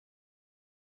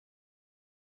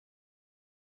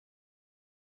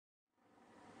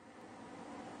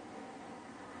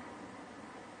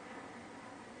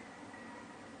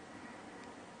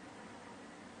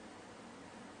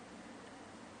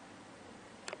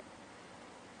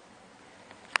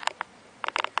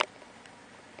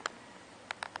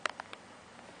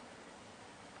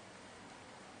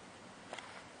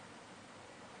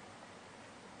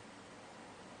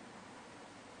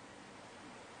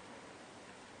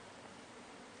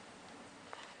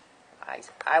Right,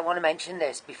 I want to mention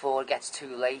this before it gets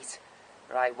too late,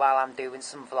 right, while I'm doing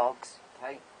some vlogs,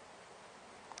 okay?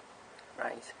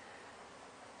 Right.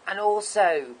 And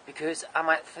also, because I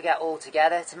might forget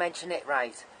altogether to mention it,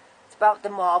 right, it's about the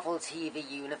Marvel TV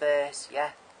universe, yeah?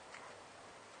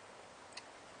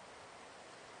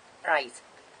 Right,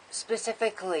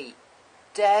 specifically,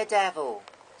 Daredevil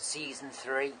Season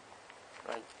 3,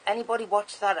 right? Anybody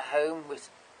watch that at home with,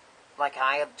 like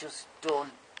I have just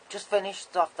done? Just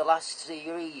finished off the last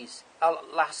series,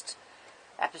 last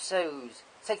episode.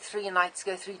 It's like 3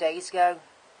 days ago,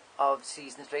 of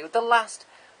Season 3. The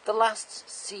last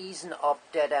season of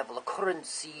Daredevil, the current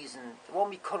season, the one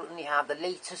we currently have, the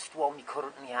latest one we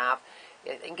currently have.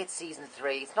 I think it's Season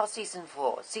 3. It's not Season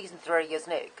 4. It's Season 3, isn't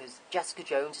it? Because Jessica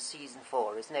Jones is Season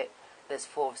 4, isn't it? There's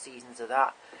 4 seasons of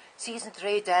that. Season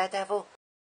 3 of Daredevil.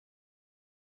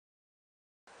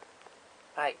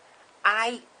 Right.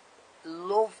 I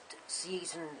loved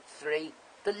Season 3.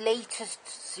 The latest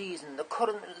season,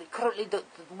 currently the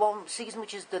one season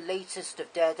which is the latest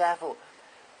of Daredevil,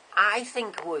 I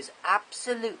think was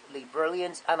absolutely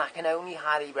brilliant, and I can only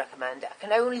highly recommend it. I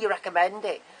can only recommend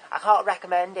it. I can't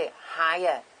recommend it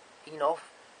higher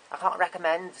enough. I can't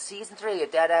recommend Season 3 of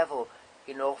Daredevil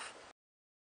enough.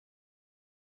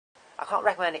 I can't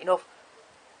recommend it enough.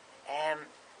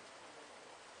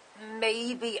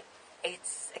 Maybe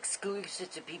it's exclusive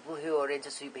to people who are into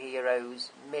superheroes.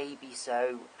 Maybe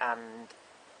so, and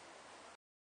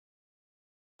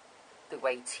the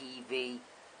way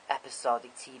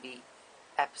episodic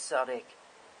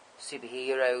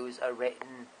superheroes are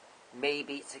written,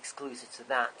 maybe it's exclusive to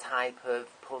that type of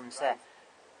punter.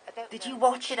 Did you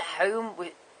watch it at home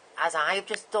as I've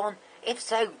just done? If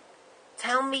so,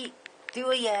 tell me,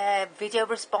 do a video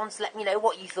response, let me know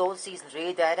what you thought of Season 3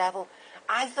 of Daredevil.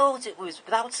 I thought it was,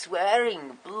 without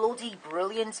swearing, bloody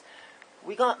brilliant.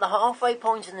 We got the halfway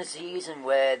point in the season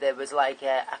where there was like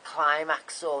a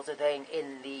climax sort of thing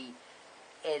in the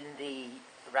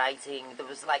writing. There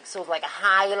was like sort of like a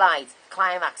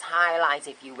climax highlight,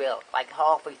 if you will, like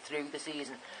halfway through the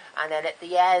season. And then at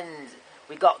the end,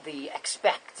 we got the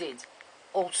expected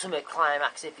ultimate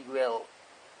climax, if you will,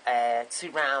 to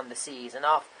round the season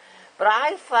off. But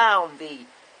I found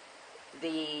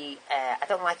I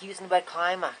don't like using the word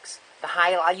climax.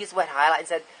 I used the word highlight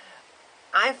instead.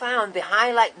 I found the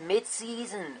highlight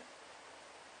mid-season,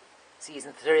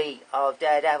 Season 3 of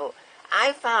Daredevil.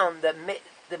 I found the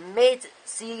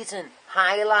mid-season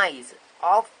highlight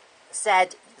of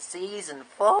said season.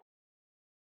 Fuck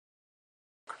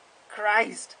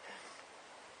Christ.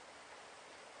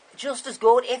 Just as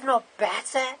good, if not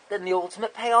better, than the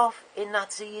ultimate payoff in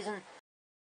that season.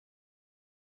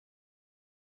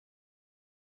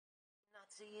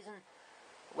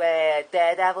 Where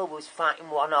Daredevil was fighting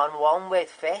one-on-one with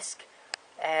Fisk.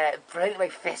 Brilliant way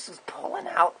Fisk was pulling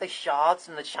out the shards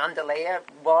from the chandelier,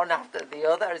 one after the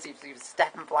other, as he was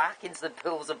stepping back into the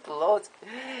pools of blood.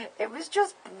 It was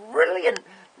just brilliant.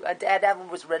 Daredevil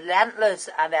was relentless,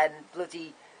 and then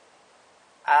bloody...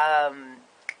 and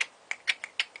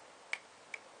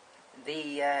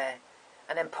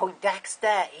then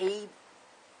Poindexter,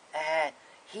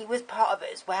 he was part of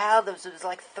it as well. There was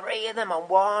like 3 of them on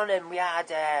one, and we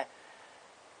had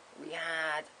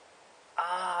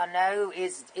oh no,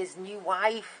 his new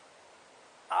wife.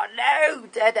 Oh no,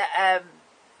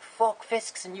 fuck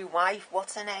Fisk's new wife.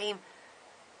 What's her name?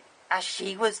 As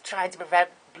she was trying to prevent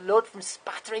blood from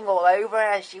spattering all over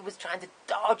her, as she was trying to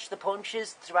dodge the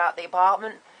punches throughout the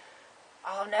apartment.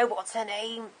 Oh no, what's her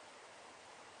name?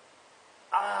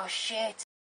 Oh shit.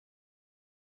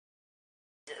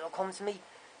 It'll come to me.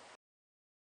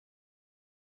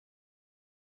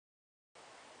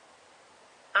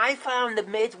 I found the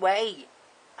midway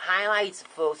highlights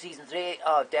for Season 3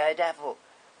 of Daredevil.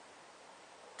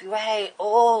 The way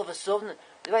all of a sudden,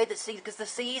 the way that because the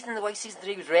way Season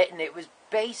 3 was written, it was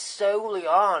based solely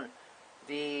on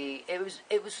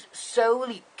it was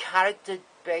solely character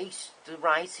based. The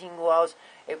writing was,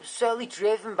 it was solely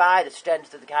driven by the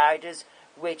strength of the characters,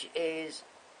 which is,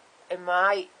 in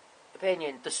my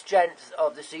opinion, the strength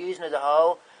of the season as a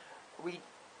whole. We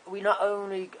not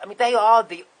only, I mean, they are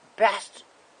the best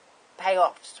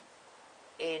payoffs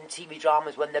in TV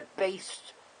dramas when they're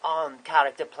based on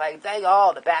character play. They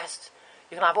are the best.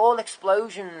 You can have all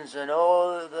explosions and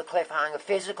all the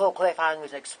physical cliffhangers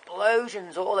and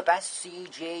explosions, all the best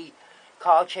CG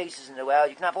car chases in the world.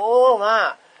 You can have all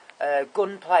that,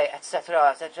 gunplay, etc.,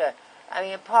 etc. I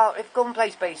mean, if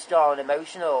gunplay's based on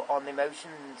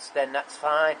emotions, then that's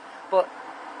fine. But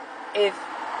if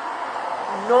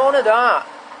none of that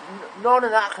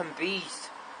can beat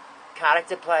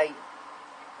character play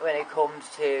when it comes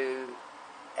to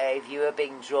a viewer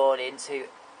being drawn into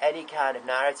any kind of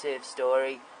narrative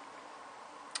story,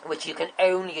 which you can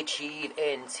only achieve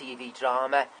in TV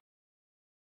drama.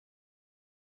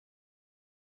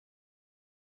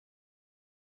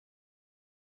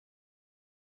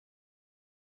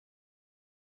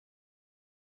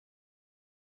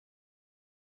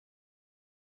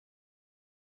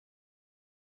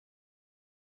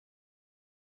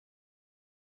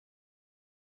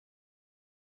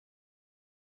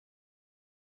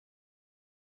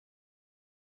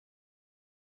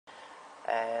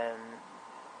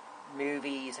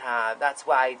 Movies have. That's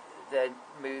why the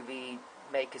movie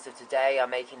makers of today are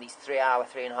making these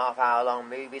 3.5 hour long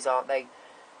movies, aren't they?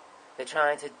 They're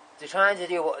trying to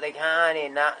do what they can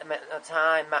in that length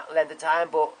of time,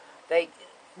 but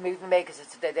movie makers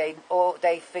of today,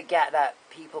 they forget that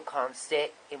people can't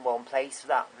sit in one place for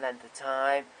that length of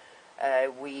time.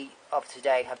 We of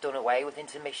today have done away with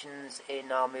intermissions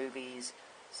in our movies,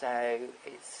 so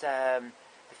it's the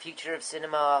future of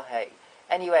cinema. Hey,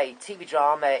 anyway, TV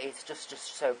drama, it's just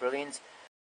so brilliant.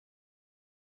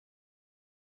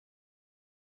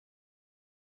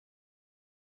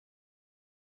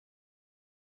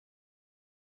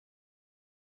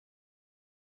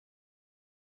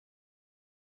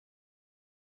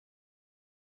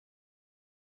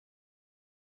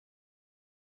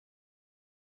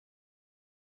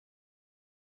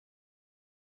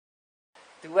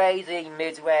 The way the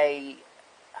midway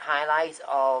highlight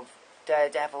of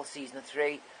Daredevil Season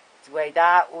 3, the way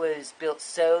that was built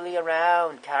solely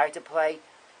around character play.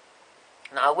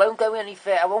 Now, I won't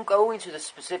go into the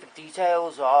specific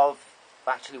details of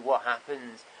actually what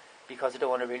happens, because I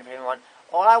don't want to ruin it for anyone.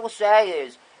 All I will say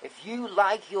is, if you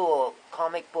like your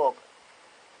comic book,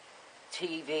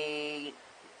 TV,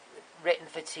 written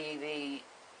for TV,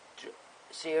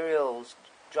 serials,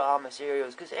 drama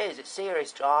serials, because it's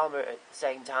serious drama at the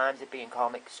same time as it being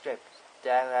comic strips,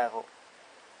 Daredevil.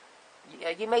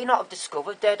 You may not have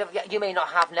discovered Daredevil yet, you may not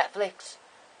have Netflix,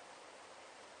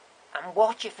 and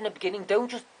watch it from the beginning.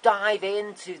 Don't just dive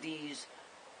into these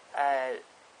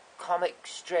comic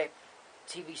strip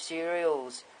TV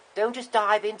serials. Don't just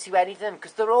dive into any of them,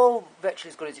 because they're all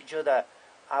virtually as good as each other.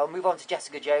 I'll move on to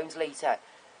Jessica Jones later.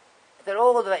 They're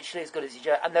all virtually as good as each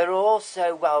other, and they're all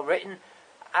so well written.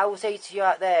 I will say to you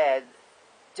out there,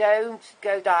 don't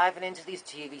go diving into these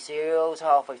TV serials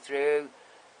halfway through,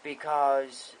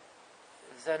 because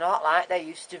they're not like they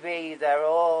used to be. They're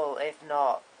all, if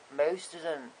not most of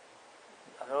them,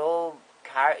 they're all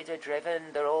character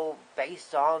driven. They're all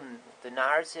based on the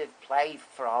narrative play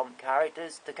from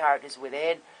the characters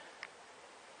within.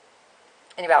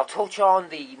 Anyway, I'll touch on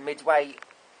the midway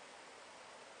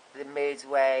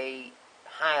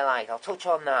highlight. I'll touch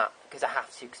on that because I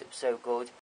have to, because it was so good.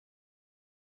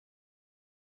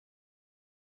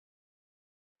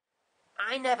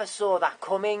 I never saw that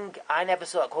coming. I never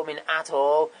saw it coming at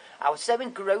all. I was so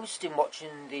engrossed in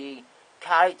watching the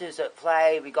characters at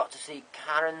play. We got to see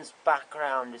Karen's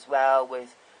background as well.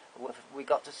 We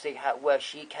got to see where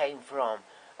she came from.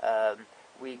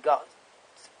 We got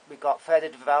further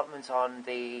development on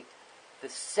the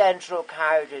central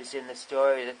characters in the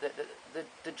story.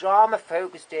 The drama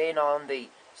focused in on the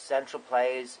central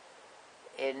players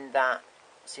in that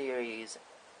series,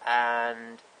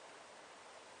 and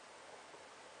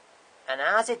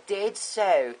as it did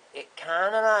so, it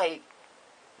kind of like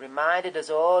reminded us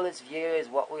all as viewers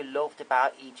what we loved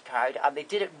about each character, and they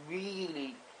did it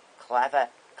really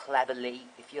cleverly,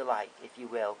 if you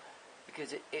will,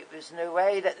 because it was in a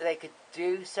way that they could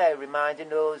do so,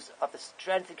 reminding us of the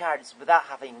strength of characters without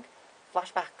having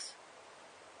flashbacks,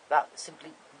 without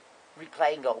simply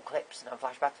replaying old clips and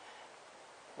flashbacks.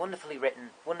 Wonderfully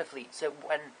written, wonderfully. So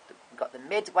when we got the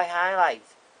midway highlight,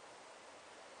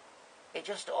 it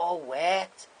just all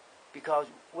worked, because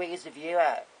we as the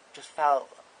viewer just felt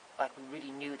like we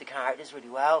really knew the characters really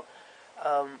well.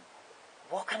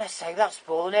 What can I say without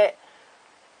spoiling it?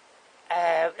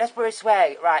 Let's put it this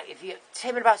way, right? If you're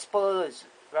timid about spoilers,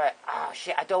 right? Oh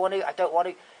shit, I don't want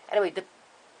to. Anyway,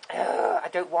 I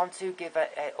don't want to give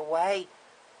it away.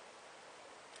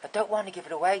 I don't want to give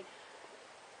it away.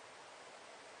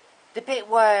 The bit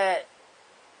where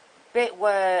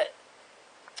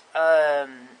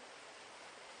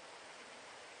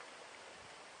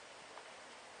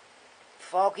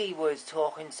Foggy was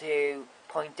talking to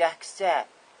Poindexter,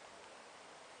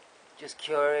 just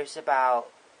curious about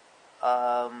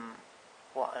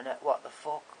what the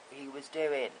fuck he was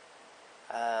doing,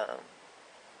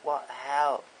 what the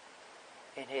hell,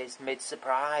 in his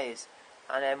mid-surprise,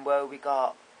 and then where we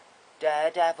got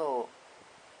Daredevil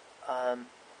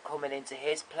coming into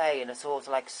his play in a sort of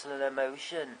like slow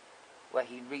motion, where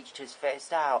he reached his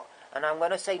fist out. And I'm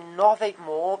going to say nothing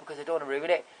more because I don't want to ruin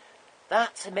it.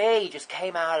 That to me just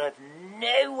came out of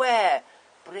nowhere.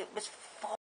 But it was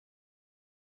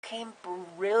fucking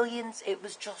brilliant. It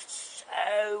was just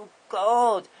so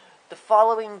good. The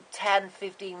following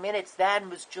 10-15 minutes then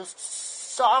was just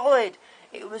solid.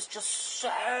 It was just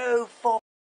so fucking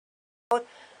good.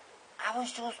 I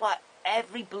was just like,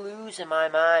 every blues in my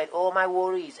mind, all my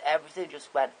worries, everything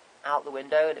just went out the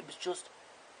window. And it was just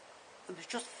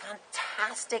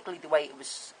fantastically the way it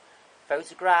was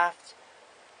photographed,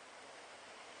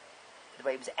 the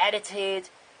way it was edited.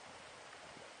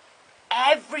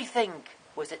 Everything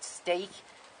was at stake.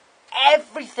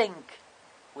 Everything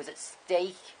was at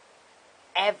stake.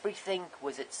 Everything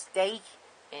was at stake.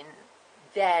 And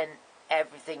then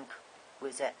everything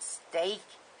was at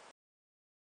stake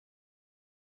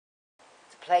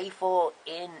to play for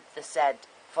in the said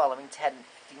following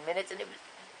 10-15 minutes. And it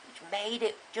made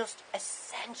it just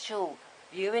essential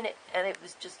viewing it. And it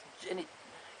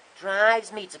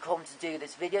drives me to come to do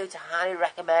this video, to highly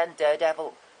recommend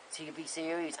Daredevil TV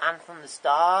series. And from the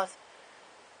start,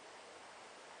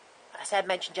 I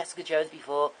mentioned Jessica Jones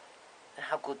before, and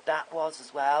how good that was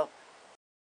as well.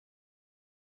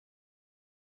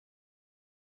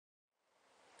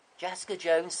 Jessica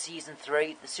Jones season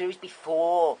 3, the series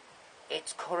before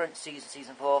its current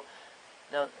season 4.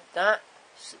 Now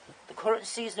the current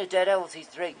season of Daredevil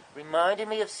season 3 reminded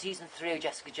me of season 3 of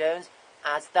Jessica Jones,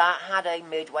 as that had a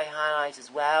midway highlight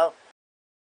as well.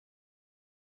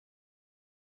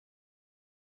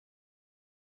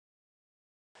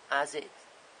 As it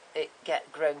get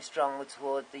growing stronger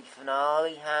toward the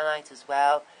finale highlight as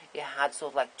well. It had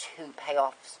sort of like two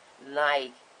payoffs,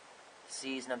 like the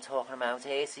season I'm talking about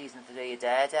here, season 3 of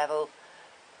Daredevil.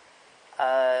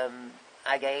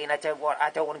 Again, I don't want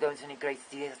to go into any great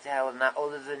detail on that,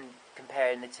 other than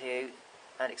comparing the two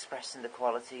and expressing the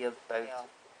quality of both.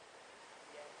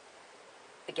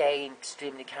 Again,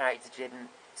 extremely character driven,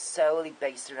 solely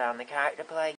based around the character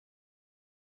play.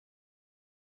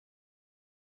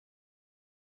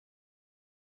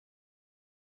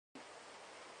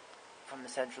 From the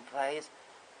central players,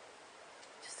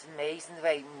 just amazing the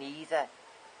way neither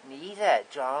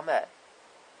drama,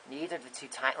 neither of the two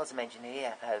titles I mentioned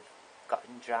here have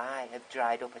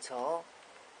dried up at all,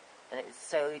 and it's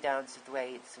solely down to the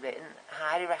way it's written.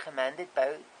 Highly recommended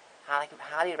both.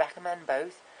 Highly recommend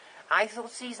both. I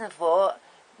thought season 4,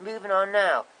 moving on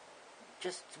now,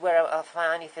 just where I'll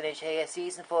finally finish here,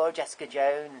 season 4 of Jessica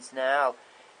Jones now.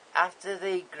 After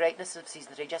the greatness of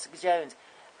season 3, Jessica Jones,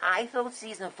 I thought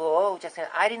season 4,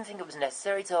 I didn't think it was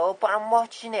necessary at all, but I'm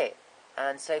watching it,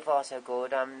 and so far so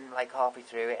good. I'm like halfway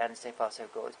through it, and so far so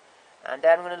good. And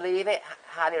then I'm going to leave it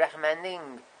highly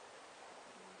recommending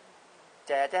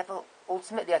Daredevil.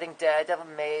 Ultimately, I think Daredevil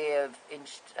may have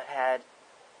inched ahead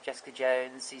Jessica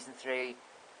Jones season 3,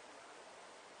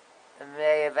 and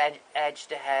may have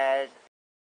edged ahead.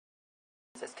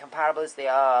 As comparable as they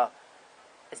are,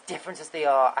 as different as they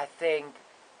are, I think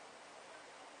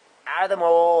out of them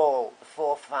all, the 4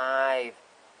 or 5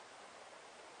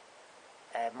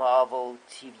 Marvel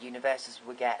TV universes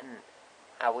we're getting,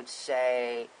 I would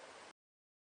say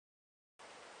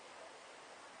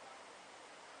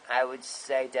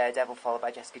Daredevil, followed by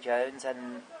Jessica Jones,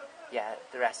 and yeah,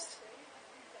 the rest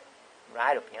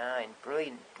right up behind.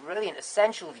 Brilliant,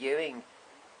 essential viewing,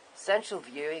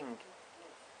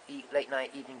 late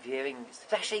night evening viewing,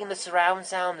 especially in the surround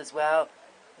sound as well.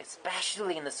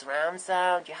 Especially in the surround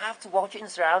sound. You have to watch it in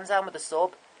surround sound with a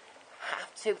sub.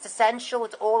 Have to. It's essential.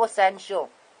 It's all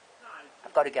essential.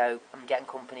 I've got to go. I'm getting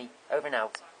company. Over and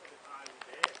out.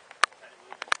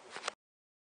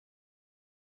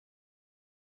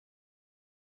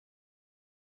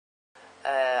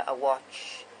 I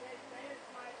watch...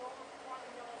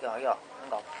 Yeah, hang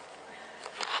on.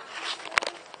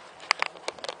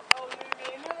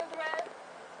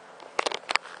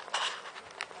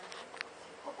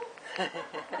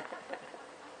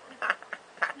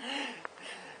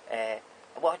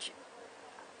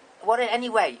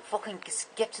 Anyway, fucking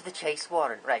skip to the chase,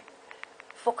 Warren, right?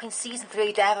 Fucking season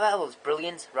 3 Daredevil's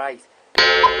brilliant, right?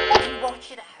 You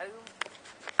watch it at home.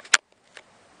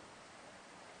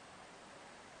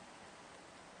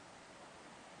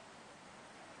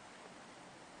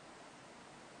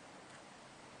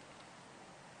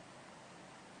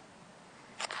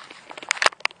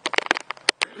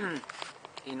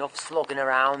 Enough slugging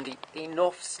around.